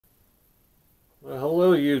Well,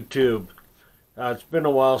 hello YouTube. It's been a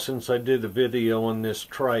while since I did a video on this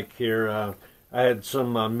trike here. I had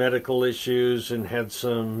some medical issues and had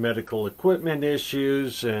some medical equipment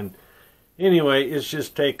issues, and anyway, it's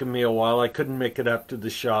just taken me a while. I couldn't make it up to the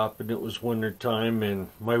shop, and it was winter time, and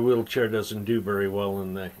my wheelchair doesn't do very well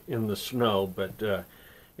in the snow. But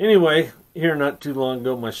anyway, here not too long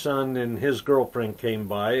ago, my son and his girlfriend came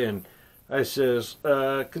by, and I says,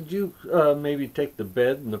 could you maybe take the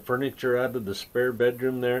bed and the furniture out of the spare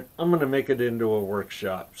bedroom there? I'm going to make it into a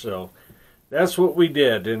workshop. So that's what we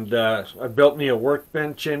did. And I built me a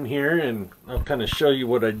workbench in here, and I'll kind of show you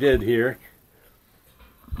what I did here.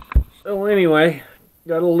 So anyway,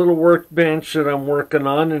 got a little workbench that I'm working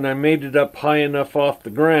on, and I made it up high enough off the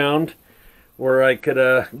ground where I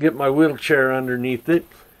could get my wheelchair underneath it.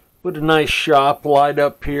 Put a nice shop light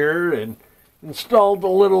up here and installed a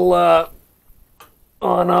little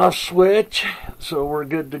on-off switch, so we're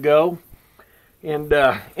good to go. And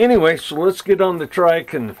anyway, so let's get on the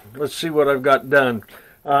trike and let's see what I've got done.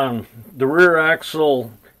 The rear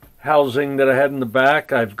axle housing that I had in the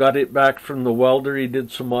back, I've got it back from the welder. He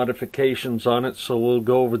did some modifications on it, so we'll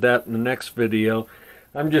go over that in the next video.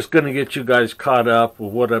 I'm just going to get you guys caught up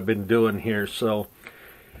with what I've been doing here. So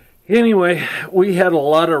anyway, we had a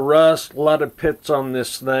lot of rust, a lot of pits on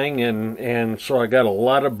this thing, and so I got a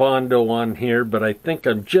lot of Bondo on here, but I think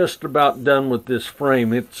I'm just about done with this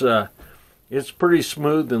frame. It's pretty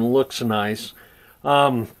smooth and looks nice.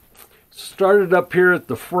 Started up here at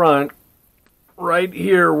the front, right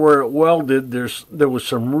here where it welded, there was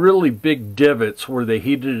some really big divots where they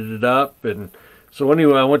heated it up, and so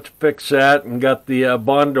anyway, I went to fix that and got the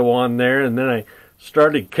Bondo on there, and then I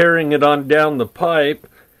started carrying it on down the pipe.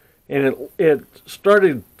 And it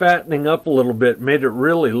started fattening up a little bit, made it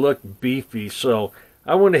really look beefy. So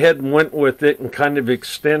I went ahead and went with it and kind of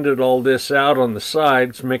extended all this out on the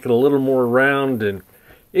sides, make it a little more round, and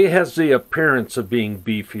it has the appearance of being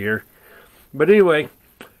beefier. But anyway,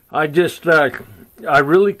 I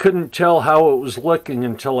really couldn't tell how it was looking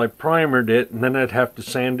until I primered it, and then I'd have to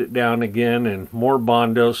sand it down again and more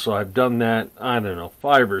Bondo. So I've done that, I don't know,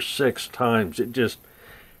 5 or 6 times. It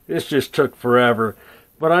just took forever.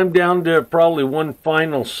 But I'm down to probably one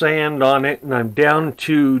final sand on it, and I'm down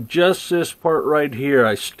to just this part right here.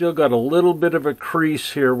 I still got a little bit of a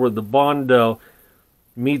crease here where the Bondo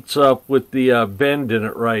meets up with the bend in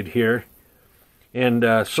it right here. And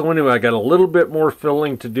so anyway, I got a little bit more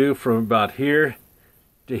filling to do from about here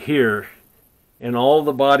to here, and all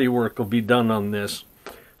the body work will be done on this.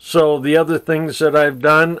 So the other things that I've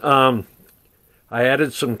done, I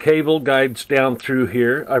added some cable guides down through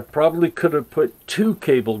here. I probably could have put 2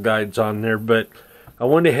 cable guides on there, but I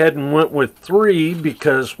went ahead and went with 3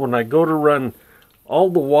 because when I go to run all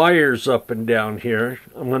the wires up and down here,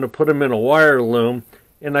 I'm going to put them in a wire loom,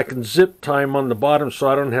 and I can zip tie them on the bottom so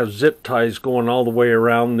I don't have zip ties going all the way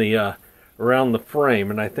around the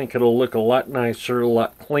frame, and I think it'll look a lot nicer, a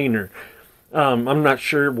lot cleaner. I'm not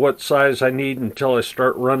sure what size I need until I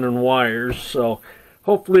start running wires, so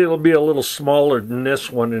hopefully it'll be a little smaller than this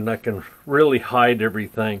one and I can really hide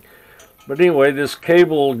everything. But anyway, this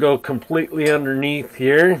cable will go completely underneath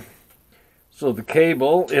here. So the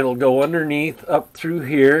cable, it'll go underneath up through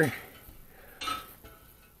here.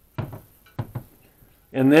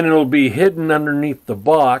 And then it'll be hidden underneath the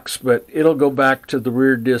box, but it'll go back to the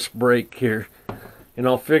rear disc brake here. And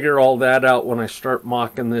I'll figure all that out when I start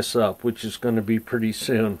mocking this up, which is going to be pretty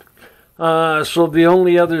soon. So the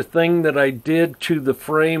only other thing that I did to the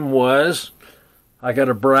frame was I got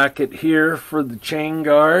a bracket here for the chain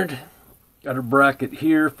guard, got a bracket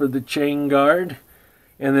here for the chain guard,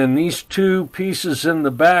 and then these 2 pieces in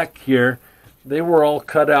the back here, they were all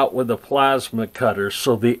cut out with a plasma cutter,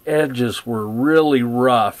 so the edges were really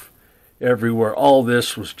rough everywhere. All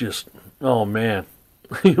this was just, oh man,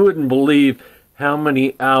 you wouldn't believe how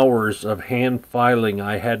many hours of hand filing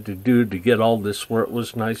I had to do to get all this where it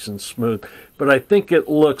was nice and smooth. But I think it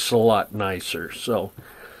looks a lot nicer. So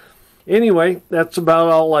anyway, that's about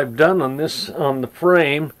all I've done on this, on the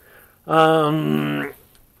frame. So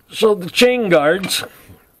the chain guards,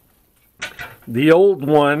 the old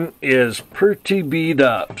one is pretty beat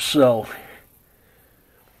up. So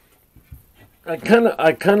I kind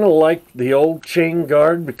of like the old chain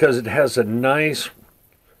guard because it has a nice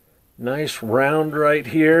round right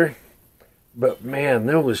here, but man,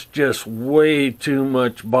 there was just way too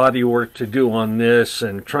much body work to do on this,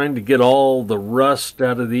 and trying to get all the rust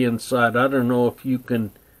out of the inside. I don't know if you can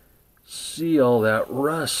see all that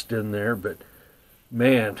rust in there, but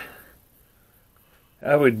man,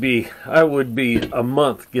 I would be a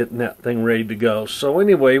month getting that thing ready to go. So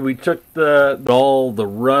anyway, we took all the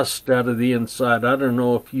rust out of the inside. I don't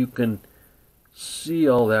know if you can see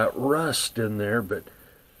all that rust in there, but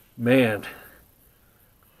man,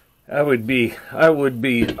 I would be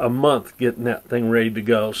a month getting that thing ready to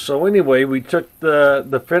go. So anyway, we took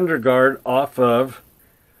the fender guard off of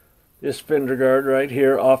this fender guard right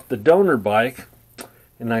here off the donor bike,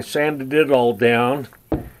 and I sanded it all down,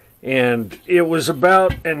 and it was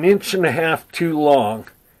about 1.5 inches too long.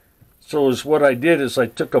 So what I did is I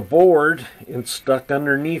took a board and stuck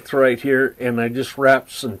underneath right here, and I just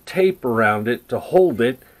wrapped some tape around it to hold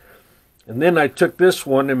it. And then I took this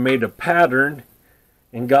one and made a pattern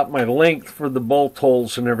and got my length for the bolt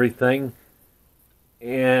holes and everything.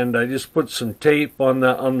 And I just put some tape on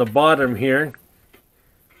the bottom here,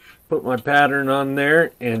 put my pattern on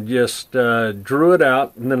there, and just drew it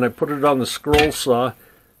out. And then I put it on the scroll saw,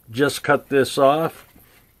 just cut this off,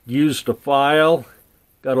 used a file,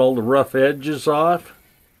 got all the rough edges off,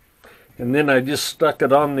 and then I just stuck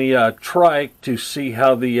it on the trike to see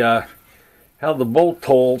how the bolt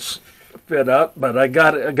holes fit up. But I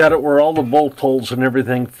got it where all the bolt holes and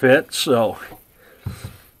everything fit. So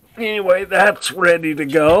anyway, that's ready to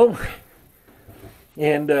go.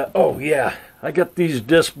 And oh yeah, I got these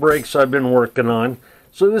disc brakes I've been working on.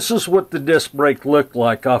 So this is what the disc brake looked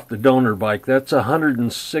like off the donor bike. That's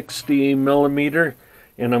 160 millimeter.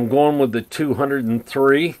 And I'm going with the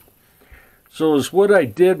 203. So what I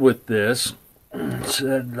did with this,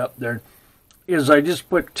 set it up there, is I just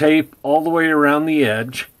put tape all the way around the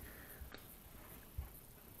edge.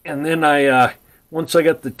 And then once I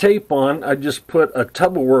got the tape on, I just put a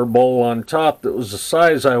Tupperware bowl on top that was the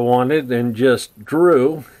size I wanted and just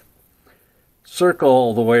drew circle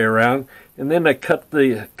all the way around. And then I cut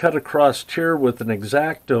across here with an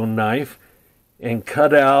X-Acto knife and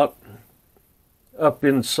cut out up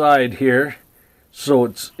inside here,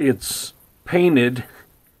 so it's painted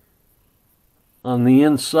on the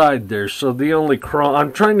inside there. So the only chrome,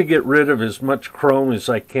 I'm trying to get rid of as much chrome as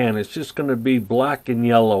I can. It's just going to be black and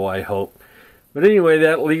yellow, I hope. But anyway,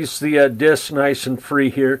 that leaves the disc nice and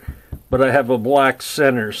free here, but I have a black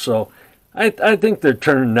center, so I think they're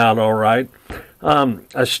turning out all right.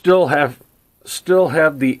 I still have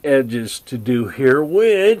the edges to do here,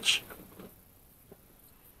 which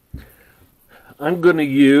I'm going to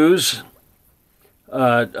use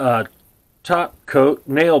top coat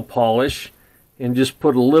nail polish and just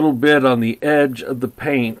put a little bit on the edge of the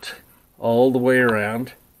paint all the way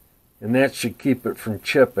around, and that should keep it from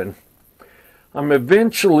chipping. I'm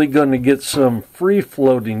eventually going to get some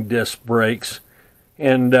free-floating disc brakes,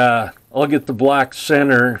 and I'll get the black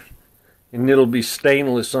center, and it'll be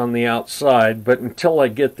stainless on the outside, but until I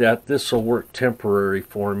get that, this will work temporary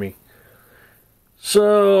for me.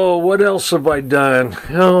 So, what else have I done?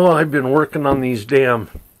 Oh, I've been working on these damn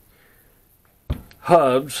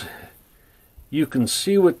hubs. You can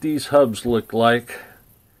see what these hubs look like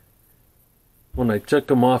when I took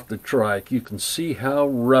them off the trike. You can see how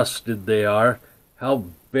rusted they are, how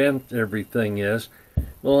bent everything is.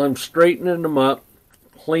 Well, I'm straightening them up,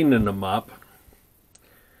 cleaning them up.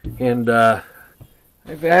 And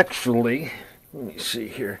I've actually, let me see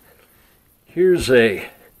here. Here's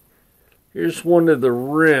one of the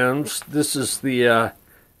rims. This is the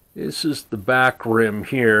back rim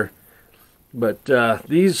here. But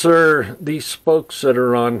these spokes that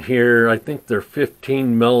are on here, I think they're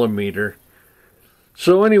 15 millimeter.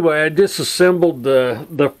 So anyway, I disassembled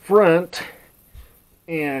the front,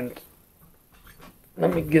 and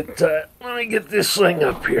let me get this thing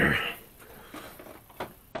up here.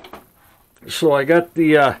 So I got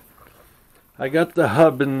the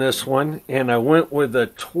hub in this one, and I went with a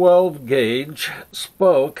 12 gauge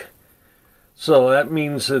spoke. So that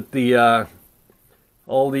means that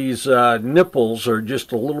all these nipples are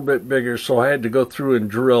just a little bit bigger, so I had to go through and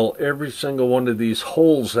drill every single one of these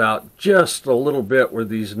holes out just a little bit where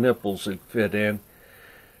these nipples would fit in.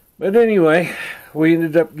 But anyway, we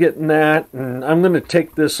ended up getting that, and I'm going to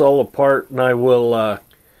take this all apart, and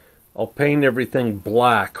I'll paint everything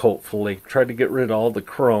black, hopefully. Try to get rid of all the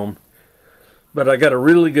chrome. But I got a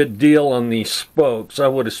really good deal on these spokes. I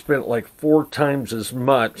would have spent like 4 times as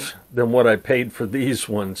much than what I paid for these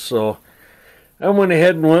ones. So I went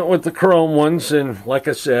ahead and went with the chrome ones. And like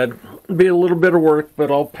I said, it'll be a little bit of work, but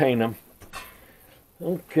I'll paint them.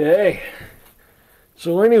 Okay.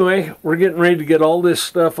 So anyway, we're getting ready to get all this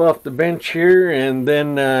stuff off the bench here. And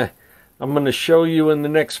then I'm going to show you in the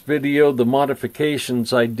next video the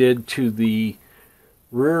modifications I did to the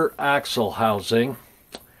rear axle housing.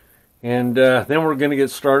 And then we're going to get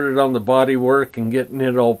started on the body work and getting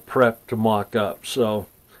it all prepped to mock up. So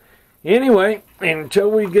anyway, until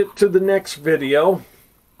we get to the next video,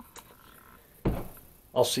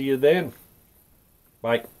 I'll see you then.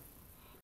 Bye.